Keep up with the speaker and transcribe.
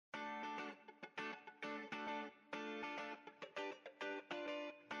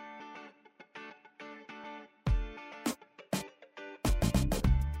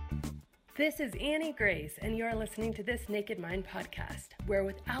This is Annie Grace, and you are listening to This Naked Mind podcast, where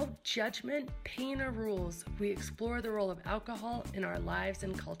without judgment, pain, or rules, we explore the role of alcohol in our lives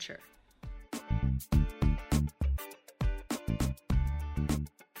and culture.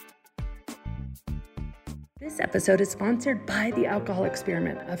 This episode is sponsored by The Alcohol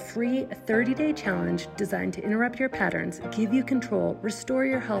Experiment, a free 30-day challenge designed to interrupt your patterns, give you control, restore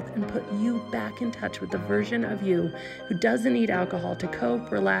your health, and put you back in touch with the version of you who doesn't need alcohol to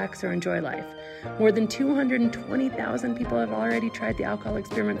cope, relax, or enjoy life. More than 220,000 people have already tried The Alcohol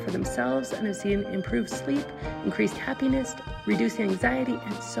Experiment for themselves and have seen improved sleep, increased happiness, reduced anxiety,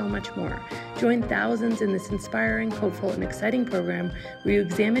 and so much more. Join thousands in this inspiring, hopeful, and exciting program where you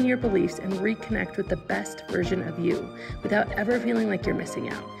examine your beliefs and reconnect with the best version of you without ever feeling like you're missing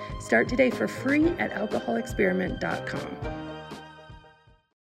out. Start today for free at alcoholexperiment.com.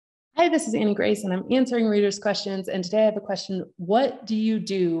 Hi, this is Annie Grace, and I'm answering readers' questions. And today I have a question: what do you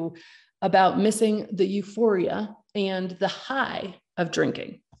do about missing the euphoria and the high of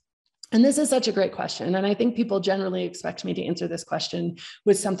drinking? And this is such a great question. And I think people generally expect me to answer this question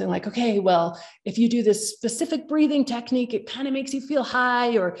with something like, okay, well, if you do this specific breathing technique, it kind of makes you feel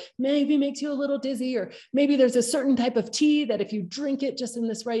high, or maybe makes you a little dizzy, or maybe there's a certain type of tea that if you drink it just in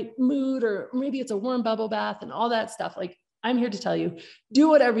this right mood, or maybe it's a warm bubble bath and all that stuff. Like, I'm here to tell you, do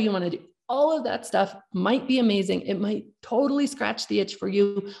whatever you want to do. All of that stuff might be amazing. It might totally scratch the itch for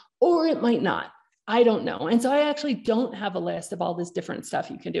you, or it might not. I don't know. And so I actually don't have a list of all this different stuff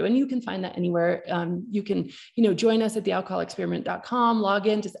you can do. And you can find that anywhere. You can, join us at thealcoholexperiment.com, log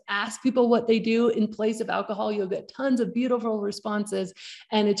in, just ask people what they do in place of alcohol. You'll get tons of beautiful responses.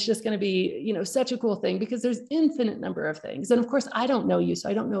 And it's just going to be, such a cool thing, because there's infinite number of things. And of course, I don't know you, so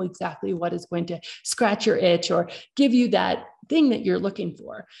I don't know exactly what is going to scratch your itch or give you that thing that you're looking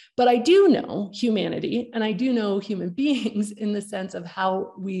for. But I do know humanity, and I do know human beings in the sense of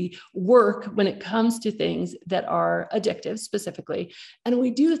how we work when it comes to things that are addictive specifically. And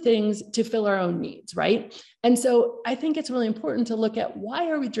we do things to fill our own needs, right? And so I think it's really important to look at, why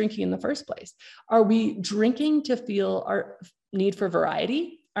are we drinking in the first place? Are we drinking to feel our need for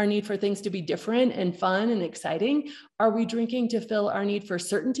variety? Our need for things to be different and fun and exciting? Are we drinking to fill our need for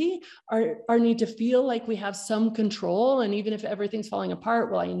certainty? Our need to feel like we have some control, and even if everything's falling apart,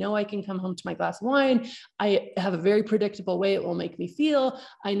 well, I know I can come home to my glass of wine. I have a very predictable way it will make me feel.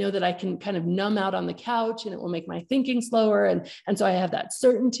 I know that I can kind of numb out on the couch and it will make my thinking slower. And so I have that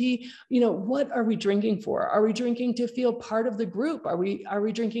certainty. What are we drinking for? Are we drinking to feel part of the group? Are we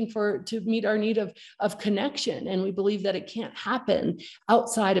drinking to meet our need of connection? And we believe that it can't happen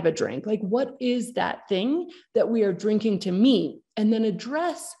outside of a drink. Like, what is that thing that we are drinking to meet? And then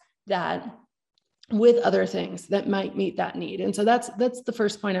address that with other things that might meet that need. And so that's the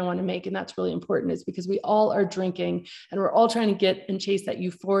first point I want to make. And that's really important, is because we all are drinking and we're all trying to get and chase that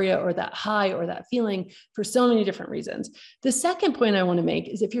euphoria or that high or that feeling for so many different reasons. The second point I want to make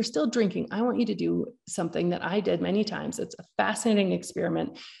is, if you're still drinking, I want you to do something that I did many times. It's a fascinating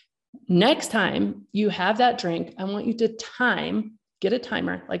experiment. Next time you have that drink, I want you to get a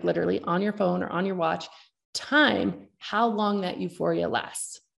timer, like literally on your phone or on your watch, time how long that euphoria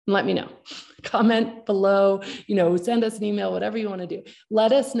lasts. And let me know. Comment below, send us an email, whatever you want to do.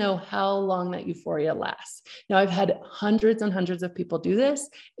 Let us know how long that euphoria lasts. Now, I've had hundreds and hundreds of people do this.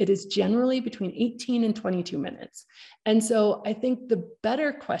 It is generally between 18 and 22 minutes. And so I think the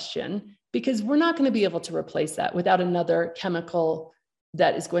better question, because we're not going to be able to replace that without another chemical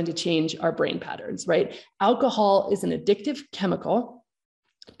that is going to change our brain patterns, right? Alcohol is an addictive chemical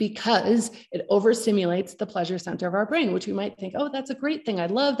because it overstimulates the pleasure center of our brain, which we might think, oh, that's a great thing. I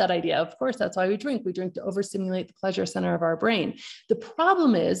love that idea. Of course, that's why we drink. We drink to overstimulate the pleasure center of our brain. The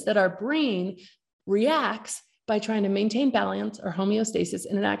problem is that our brain reacts by trying to maintain balance or homeostasis,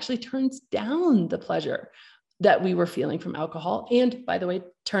 and it actually turns down the pleasure that we were feeling from alcohol. And by the way,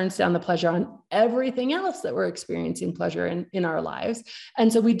 turns down the pleasure on everything else that we're experiencing pleasure in our lives.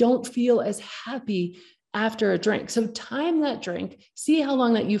 And so we don't feel as happy after a drink. So time that drink, see how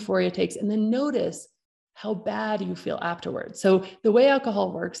long that euphoria takes, and then notice how bad you feel afterwards. So the way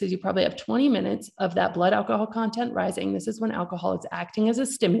alcohol works is you probably have 20 minutes of that blood alcohol content rising. This is when alcohol is acting as a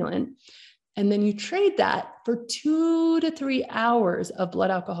stimulant. And then you trade that for 2 to 3 hours of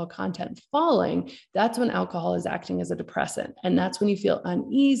blood alcohol content falling. That's when alcohol is acting as a depressant. And that's when you feel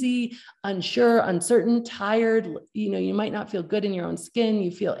uneasy, unsure, uncertain, tired. You might not feel good in your own skin. You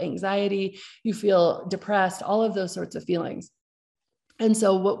feel anxiety, you feel depressed, all of those sorts of feelings. And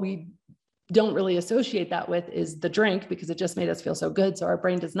so what we don't really associate that with is the drink, because it just made us feel so good. So our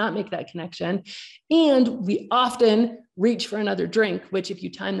brain does not make that connection. And we often reach for another drink, which if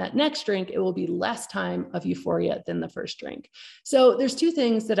you time that next drink, it will be less time of euphoria than the first drink. So there's two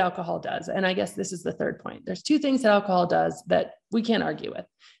things that alcohol does. And I guess this is the third point. There's two things that alcohol does that we can't argue with.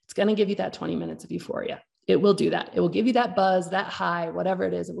 It's going to give you that 20 minutes of euphoria. It will do that. It will give you that buzz, that high, whatever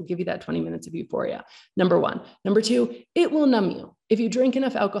it is. It will give you that 20 minutes of euphoria. Number one. Number two, it will numb you. If you drink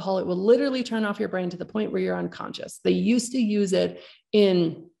enough alcohol, it will literally turn off your brain to the point where you're unconscious. They used to use it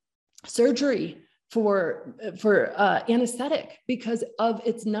in surgery for anesthetic because of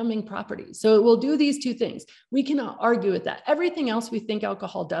its numbing properties. So it will do these two things. We cannot argue with that. Everything else we think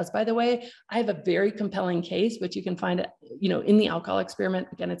alcohol does, by the way, I have a very compelling case, which you can find, in the Alcohol Experiment.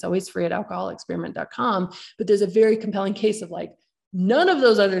 Again, it's always free at alcoholexperiment.com, but there's a very compelling case of like, none of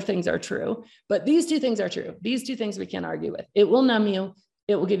those other things are true, but these two things are true. These two things we can't argue with. It will numb you.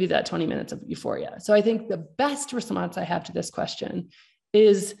 It will give you that 20 minutes of euphoria. So I think the best response I have to this question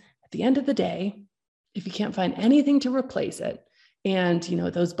is, at the end of the day, if you can't find anything to replace it, and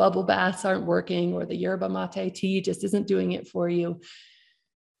those bubble baths aren't working, or the yerba mate tea just isn't doing it for you,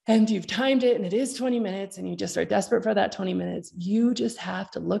 and you've timed it and it is 20 minutes and you just are desperate for that 20 minutes, you just have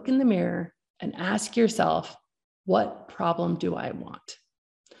to look in the mirror and ask yourself, what problem do I want?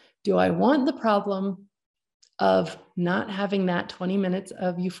 Do I want the problem of not having that 20 minutes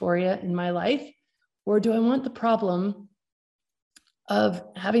of euphoria in my life? Or do I want the problem of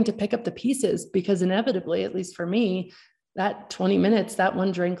having to pick up the pieces? Because inevitably, at least for me, that 20 minutes, that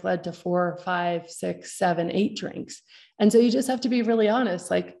one drink led to 4, 5, 6, 7, 8 drinks. And so you just have to be really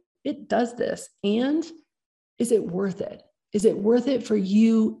honest, like, it does this. And is it worth it? Is it worth it for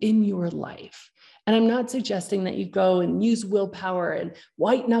you in your life? And I'm not suggesting that you go and use willpower and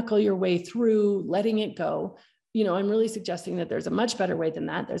white knuckle your way through letting it go. I'm really suggesting that there's a much better way than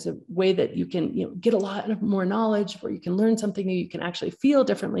that. There's a way that you can, get a lot more knowledge, where you can learn something new. You can actually feel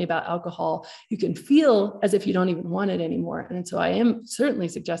differently about alcohol. You can feel as if you don't even want it anymore. And so I am certainly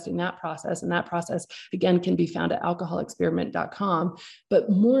suggesting that process. And that process, again, can be found at alcoholexperiment.com. But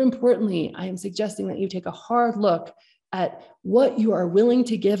more importantly, I am suggesting that you take a hard look at what you are willing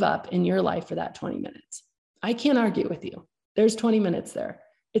to give up in your life for that 20 minutes. I can't argue with you. There's 20 minutes there.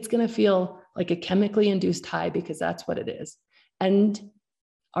 It's going to feel like a chemically induced high, because that's what it is. And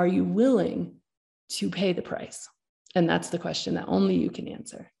are you willing to pay the price? And that's the question that only you can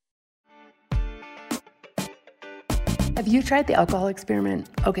answer. Have you tried the Alcohol Experiment?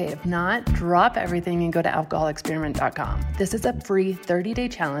 Okay, if not, drop everything and go to alcoholexperiment.com. This is a free 30-day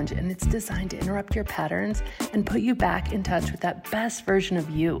challenge, and it's designed to interrupt your patterns and put you back in touch with that best version of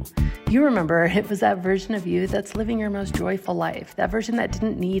you. You remember, it was that version of you that's living your most joyful life, that version that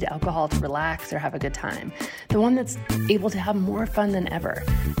didn't need alcohol to relax or have a good time, the one that's able to have more fun than ever.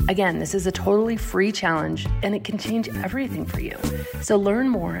 Again, this is a totally free challenge, and it can change everything for you. So learn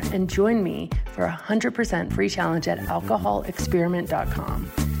more and join me for a 100% free challenge at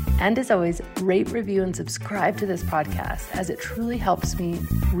alcoholexperiment.com. And as always, rate, review, and subscribe to this podcast, as it truly helps me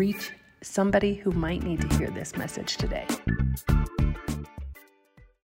reach somebody who might need to hear this message today.